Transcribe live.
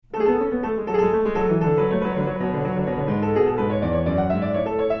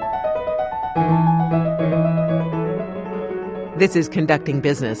This is Conducting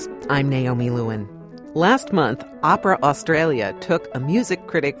Business. I'm Naomi Lewin. Last month, Opera Australia took a music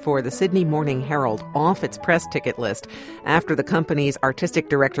critic for the Sydney Morning Herald off its press ticket list after the company's artistic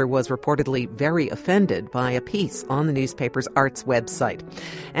director was reportedly very offended by a piece on the newspaper's arts website.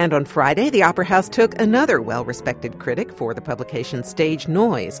 And on Friday, the Opera House took another well-respected critic for the publication Stage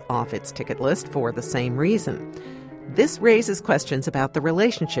Noise off its ticket list for the same reason. This raises questions about the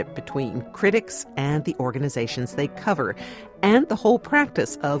relationship between critics and the organizations they cover, and the whole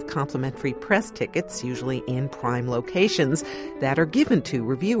practice of complimentary press tickets, usually in prime locations, that are given to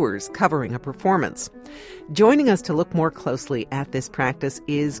reviewers covering a performance. Joining us to look more closely at this practice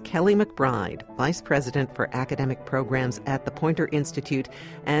is Kelly McBride, Vice President for Academic Programs at the Poynter Institute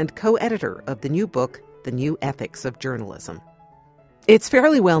and co-editor of the new book, The New Ethics of Journalism. It's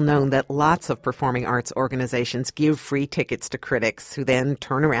fairly well known that lots of performing arts organizations give free tickets to critics who then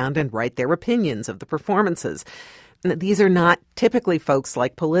turn around and write their opinions of the performances. These are not typically folks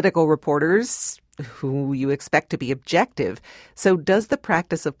like political reporters who you expect to be objective. So does the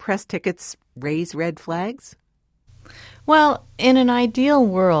practice of press tickets raise red flags? Well, in an ideal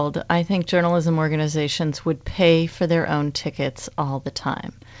world, I think journalism organizations would pay for their own tickets all the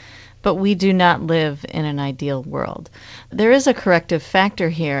time. But we do not live in an ideal world. There is a corrective factor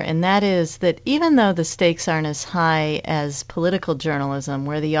here, and that is that even though the stakes aren't as high as political journalism,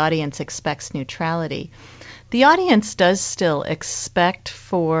 where the audience expects neutrality, the audience does still expect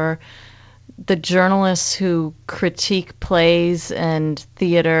for the journalists who critique plays and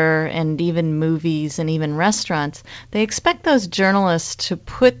theater and even movies and even restaurants, they expect those journalists to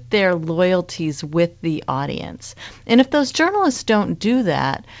put their loyalties with the audience. And if those journalists don't do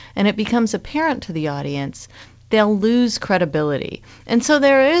that, and it becomes apparent to the audience, they'll lose credibility. And so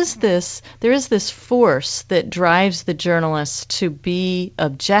there is this force that drives the journalists to be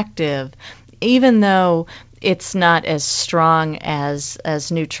objective, even though it's not as strong as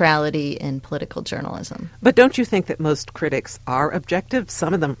neutrality in political journalism. But don't you think that most critics are objective?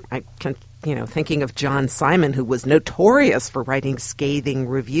 Some of them, thinking of John Simon, who was notorious for writing scathing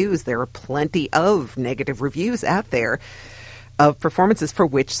reviews. There are plenty of negative reviews out there of performances for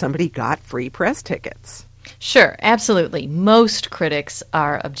which somebody got free press tickets. Sure, absolutely. Most critics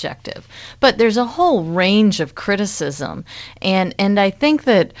are objective. But there's a whole range of criticism. And I think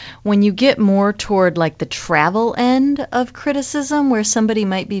that when you get more toward like the travel end of criticism, where somebody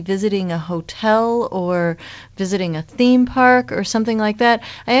might be visiting a hotel or visiting a theme park or something like that,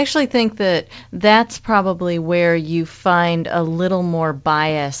 I actually think that that's probably where you find a little more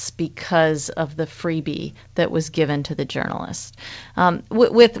bias because of the freebie that was given to the journalist.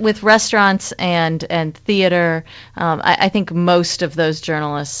 With restaurants and theater, I think most of those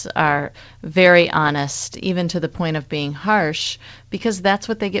journalists are very honest, even to the point of being harsh, because that's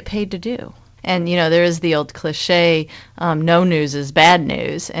what they get paid to do. And, there is the old cliche, no news is bad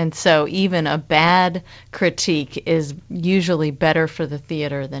news. And so even a bad critique is usually better for the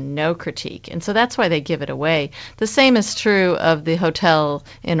theater than no critique. And so that's why they give it away. The same is true of the hotel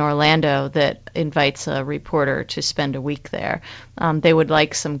in Orlando that invites a reporter to spend a week there. They would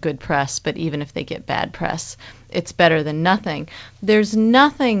like some good press, but even if they get bad press, it's better than nothing. There's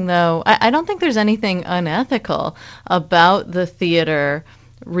nothing, though, I don't think there's anything unethical about the theater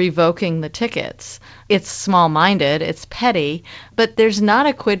revoking the tickets. It's small-minded, it's petty, but there's not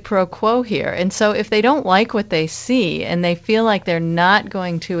a quid pro quo here. And so if they don't like what they see and they feel like they're not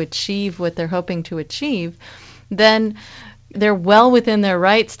going to achieve what they're hoping to achieve, then they're well within their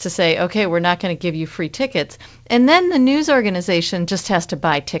rights to say, okay, we're not going to give you free tickets. And then the news organization just has to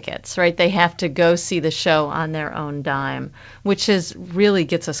buy tickets, right? They have to go see the show on their own dime, which really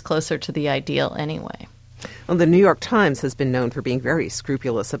gets us closer to the ideal anyway. Well, the New York Times has been known for being very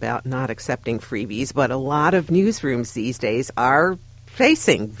scrupulous about not accepting freebies, but a lot of newsrooms these days are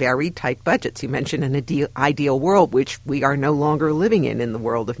facing very tight budgets. You mentioned an ideal world, which we are no longer living in the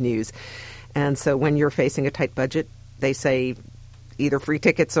world of news. And so when you're facing a tight budget, they say either free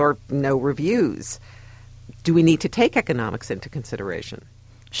tickets or no reviews. Do we need to take economics into consideration?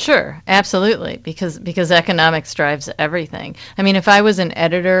 Sure, absolutely, because economics drives everything. I mean, if I was an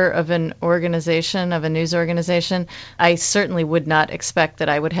editor of an organization, of a news organization, I certainly would not expect that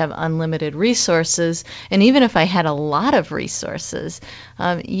I would have unlimited resources. And even if I had a lot of resources,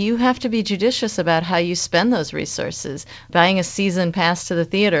 you have to be judicious about how you spend those resources. Buying a season pass to the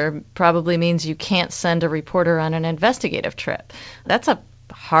theater probably means you can't send a reporter on an investigative trip. That's a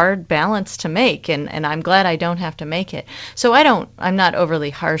hard balance to make, and I'm glad I don't have to make it. So I'm not overly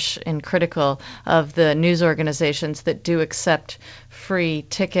harsh and critical of the news organizations that do accept free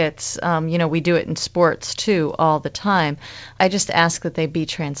tickets. We do it in sports too all the time. I just ask that they be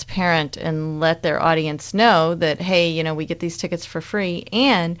transparent and let their audience know that, hey, we get these tickets for free,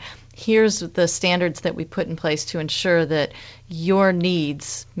 and here's the standards that we put in place to ensure that your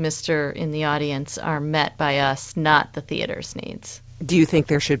needs, Mr. in the audience, are met by us, not the theater's needs. Do you think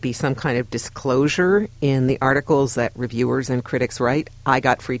there should be some kind of disclosure in the articles that reviewers and critics write? I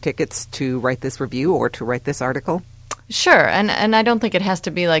got free tickets to write this review or to write this article? Sure, and I don't think it has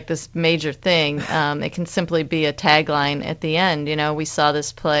to be like this major thing. It can simply be a tagline at the end. We saw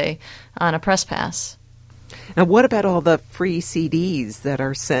this play on a press pass. Now, what about all the free CDs that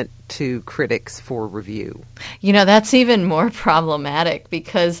are sent to critics for review? That's even more problematic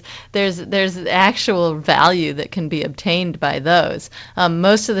because there's actual value that can be obtained by those.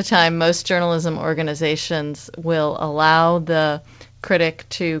 Most of the time, most journalism organizations will allow the critic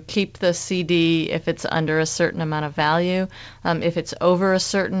to keep the CD if it's under a certain amount of value. If it's over a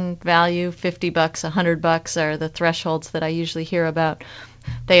certain value, $50, $100 are the thresholds that I usually hear about.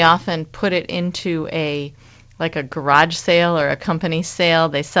 They often put it into a garage sale or a company sale.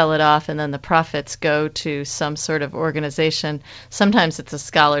 They sell it off, and then the profits go to some sort of organization. Sometimes it's a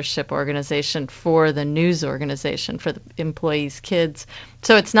scholarship organization for the news organization, for the employees' kids.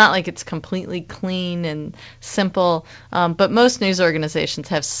 So it's not like it's completely clean and simple, but most news organizations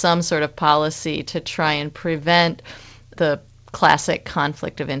have some sort of policy to try and prevent the classic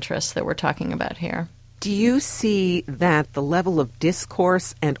conflict of interest that we're talking about here. Do you see that the level of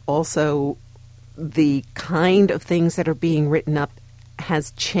discourse and also the kind of things that are being written up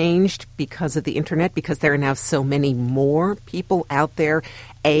has changed because of the internet, because there are now so many more people out there,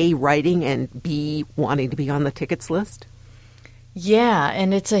 A, writing, and B, wanting to be on the tickets list? Yeah,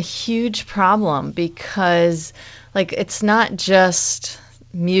 and it's a huge problem because, it's not just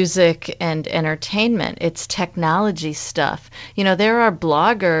music and entertainment, it's technology stuff. There are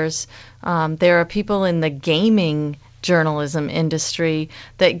bloggers, there are people in the gaming journalism industry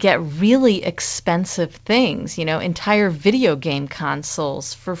that get really expensive things, entire video game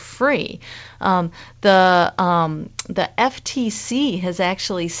consoles for free. The FTC has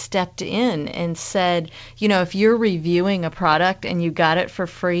actually stepped in and said, if you're reviewing a product and you got it for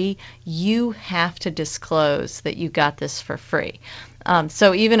free, you have to disclose that you got this for free.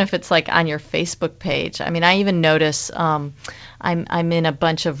 So even if it's on your Facebook page, I even notice I'm in a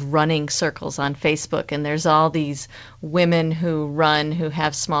bunch of running circles on Facebook, and there's all these women who run who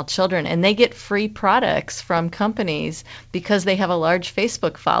have small children, and they get free products from companies because they have a large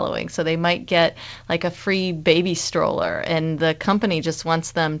Facebook following. So they might get a free baby stroller, and the company just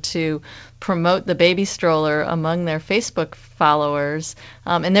wants them to promote the baby stroller among their Facebook followers,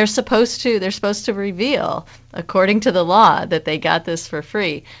 and they're supposed to reveal, according to the law, that they got this for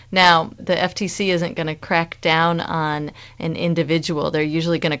free. Now, the FTC isn't going to crack down on an individual. They're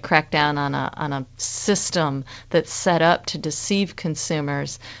usually going to crack down on a system that's set up to deceive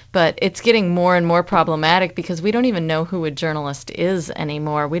consumers. But it's getting more and more problematic because we don't even know who a journalist is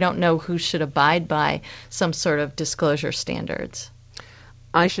anymore. We don't know who should abide by some sort of disclosure standards.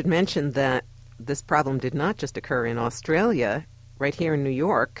 I should mention that this problem did not just occur in Australia. Right here in New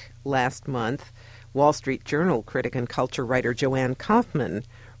York last month, Wall Street Journal critic and culture writer Joanne Kaufman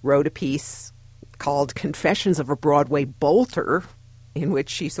wrote a piece called Confessions of a Broadway Bolter, in which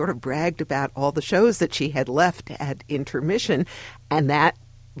she sort of bragged about all the shows that she had left at intermission, and that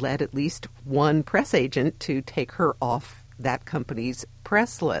led at least one press agent to take her off that company's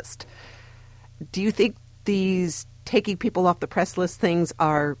press list. Do you think these taking people off the press list things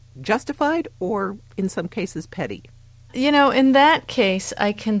are justified or, in some cases, petty? In that case,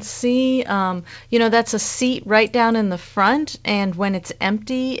 I can see, that's a seat right down in the front, and when it's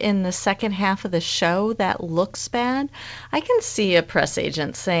empty in the second half of the show, that looks bad. I can see a press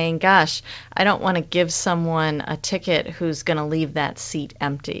agent saying, gosh, I don't want to give someone a ticket who's going to leave that seat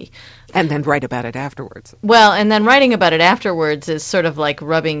empty. And then write about it afterwards. Well, and then writing about it afterwards is sort of like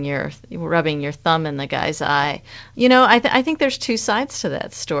rubbing your thumb in the guy's eye. I think there's two sides to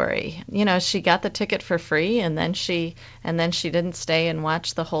that story. She got the ticket for free, and then she didn't stay and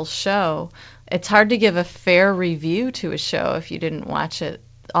watch the whole show. It's hard to give a fair review to a show if you didn't watch it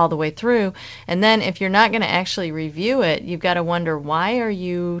all the way through. And then if you're not going to actually review it, you've got to wonder, why are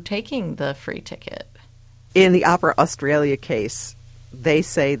you taking the free ticket? In the Opera Australia case, they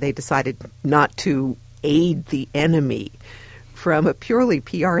say they decided not to aid the enemy. From a purely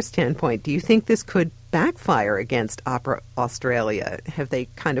PR standpoint, do you think this could backfire against Opera Australia? Have they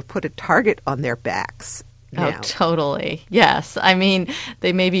kind of put a target on their backs now. Oh, totally. Yes. I mean,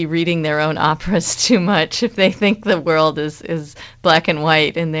 they may be reading their own operas too much if they think the world is black and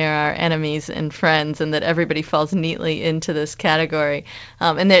white and there are enemies and friends and that everybody falls neatly into this category.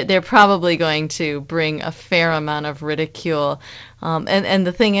 And they're probably going to bring a fair amount of ridicule. And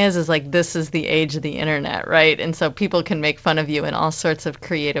the thing is like this is the age of the internet, right? And so people can make fun of you in all sorts of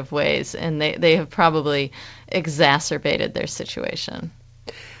creative ways, and they have probably exacerbated their situation.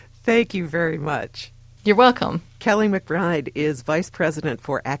 Thank you very much. You're welcome. Kelly McBride is Vice President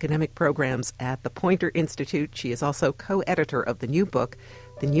for Academic Programs at the Poynter Institute. She is also co-editor of the new book,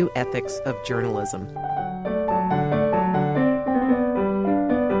 The New Ethics of Journalism.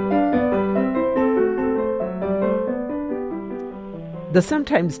 The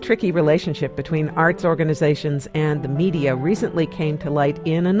sometimes tricky relationship between arts organizations and the media recently came to light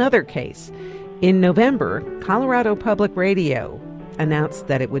in another case. In November, Colorado Public Radio announced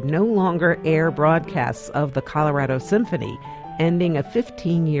that it would no longer air broadcasts of the Colorado Symphony, ending a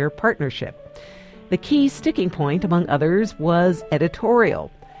 15-year partnership. The key sticking point, among others, was editorial.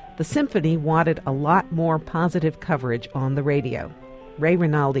 The Symphony wanted a lot more positive coverage on the radio. Ray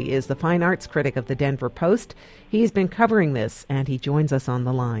Rinaldi is the fine arts critic of the Denver Post. He's been covering this, and he joins us on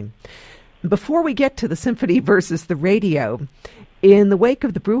the line. Before we get to the Symphony versus the radio, in the wake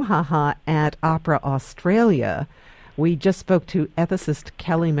of the brouhaha at Opera Australia, we just spoke to ethicist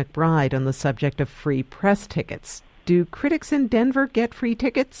Kelly McBride on the subject of free press tickets. Do critics in Denver get free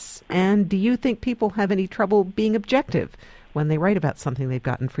tickets? And do you think people have any trouble being objective when they write about something they've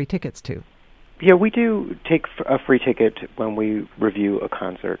gotten free tickets to? Yeah, we do take a free ticket when we review a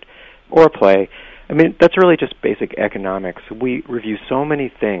concert or a play. I mean, that's really just basic economics. We review so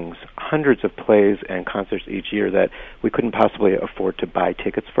many things, hundreds of plays and concerts each year, that we couldn't possibly afford to buy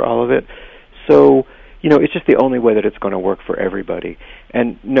tickets for all of it. So, it's just the only way that it's going to work for everybody.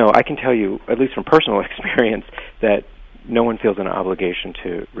 And no, I can tell you, at least from personal experience, that no one feels an obligation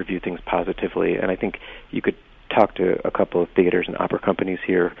to review things positively. And I think you could talk to a couple of theaters and opera companies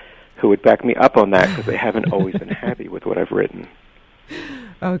here who would back me up on that, because they haven't always been happy with what I've written.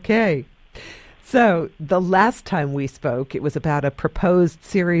 Okay. So the last time we spoke, it was about a proposed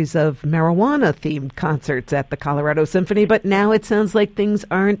series of marijuana-themed concerts at the Colorado Symphony, but now it sounds like things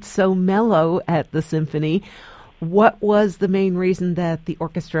aren't so mellow at the Symphony. What was the main reason that the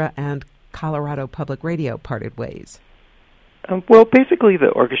orchestra and Colorado Public Radio parted ways? Well, basically the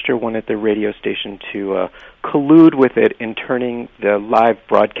orchestra wanted the radio station to collude with it in turning the live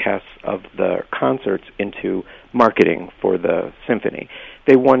broadcasts of the concerts into marketing for the symphony.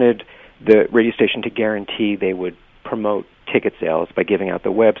 They wanted the radio station to guarantee they would promote ticket sales by giving out the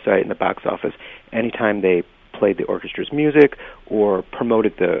website and the box office anytime they played the orchestra's music or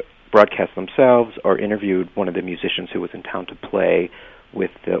promoted the broadcast themselves or interviewed one of the musicians who was in town to play with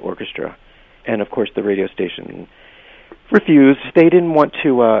the orchestra. And, of course, the radio station refused. They didn't want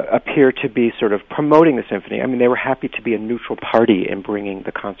to appear to be sort of promoting the symphony. I mean, they were happy to be a neutral party in bringing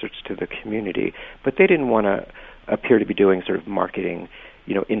the concerts to the community, but they didn't want to appear to be doing sort of marketing,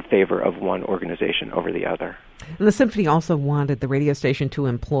 in favor of one organization over the other. And the symphony also wanted the radio station to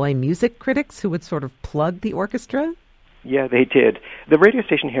employ music critics who would sort of plug the orchestra? Yeah, they did. The radio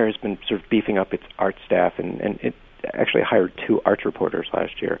station here has been sort of beefing up its art staff, and it actually hired 2 arts reporters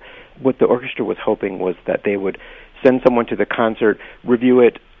last year. What the orchestra was hoping was that they would send someone to the concert, review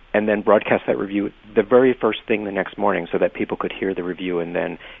it, and then broadcast that review the very first thing the next morning so that people could hear the review and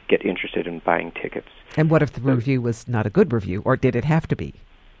then get interested in buying tickets. And what if the review was not a good review, or did it have to be?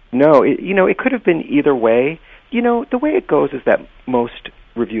 No, it could have been either way. The way it goes is that most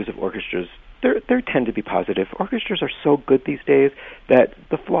reviews of orchestras, they tend to be positive. Orchestras are so good these days that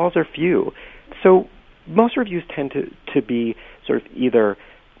the flaws are few. So most reviews tend to be sort of either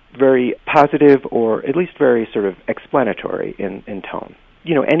very positive or at least very sort of explanatory in tone.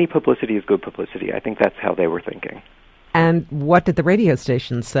 Any publicity is good publicity. I think that's how they were thinking. And what did the radio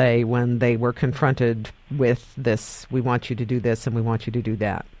station say when they were confronted with this, we want you to do this and we want you to do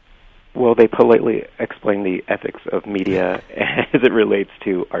that? Well, they politely explained the ethics of media as it relates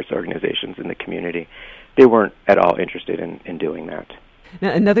to arts organizations in the community. They weren't at all interested in doing that.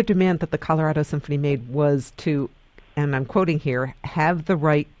 Now, another demand that the Colorado Symphony made was to, and I'm quoting here, have the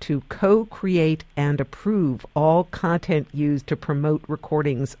right to co-create and approve all content used to promote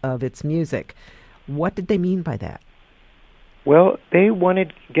recordings of its music. What did they mean by that? Well, they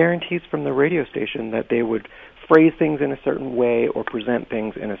wanted guarantees from the radio station that they would phrase things in a certain way or present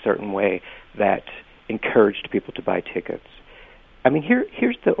things in a certain way that encouraged people to buy tickets. I mean,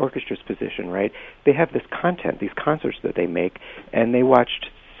 here's the orchestra's position, right? They have this content, these concerts that they make, and they watched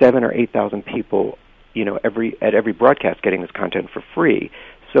 7,000 or 8,000 people, at every broadcast getting this content for free.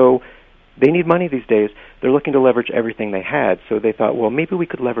 So they need money these days. They're looking to leverage everything they had. So they thought, well, maybe we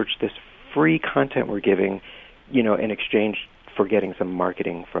could leverage this free content we're giving, in exchange for getting some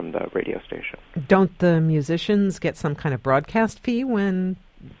marketing from the radio station. Don't the musicians get some kind of broadcast fee when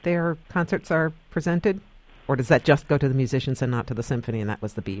their concerts are presented? Or does that just go to the musicians and not to the symphony, and that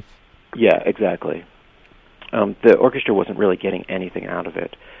was the beef? Yeah, exactly. The orchestra wasn't really getting anything out of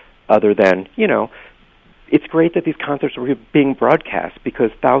it other than, it's great that these concerts were being broadcast because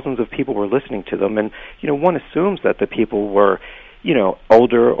thousands of people were listening to them. And, one assumes that the people were,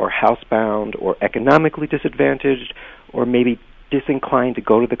 older or housebound or economically disadvantaged or maybe disinclined to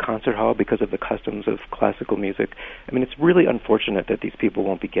go to the concert hall because of the customs of classical music. I mean, it's really unfortunate that these people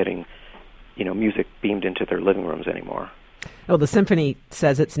won't be getting, music beamed into their living rooms anymore. Oh, the symphony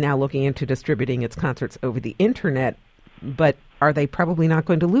says it's now looking into distributing its concerts over the Internet, but are they probably not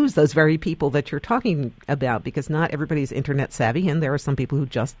going to lose those very people that you're talking about? Because not everybody's Internet savvy, and there are some people who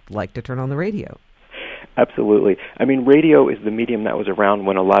just like to turn on the radio. Absolutely. I mean, radio is the medium that was around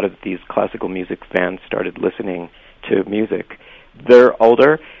when a lot of these classical music fans started listening to music. They're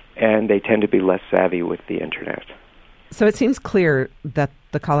older, and they tend to be less savvy with the Internet. So it seems clear that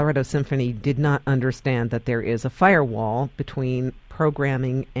the Colorado Symphony did not understand that there is a firewall between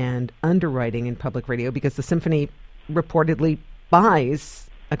programming and underwriting in public radio, because the symphony reportedly buys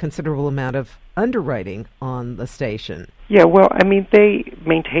a considerable amount of underwriting on the station. Yeah, well, I mean, they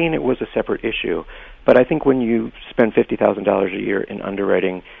maintain it was a separate issue, but I think when you spend $50,000 a year in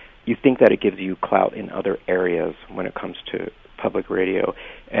underwriting, you think that it gives you clout in other areas when it comes to public radio.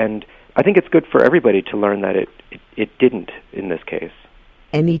 And I think it's good for everybody to learn that it didn't in this case.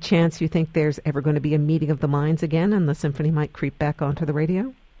 Any chance you think there's ever going to be a meeting of the minds again and the symphony might creep back onto the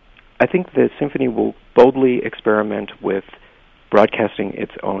radio? I think the symphony will boldly experiment with broadcasting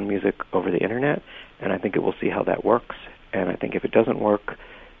its own music over the Internet, and I think it will see how that works. And I think if it doesn't work,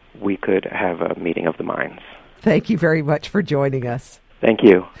 we could have a meeting of the minds. Thank you very much for joining us. Thank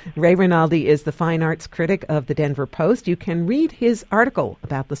you. Ray Rinaldi is the fine arts critic of the Denver Post. You can read his article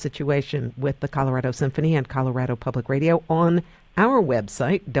about the situation with the Colorado Symphony and Colorado Public Radio on our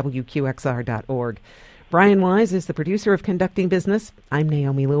website, WQXR.org. Brian Wise is the producer of Conducting Business. I'm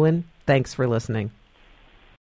Naomi Lewin. Thanks for listening.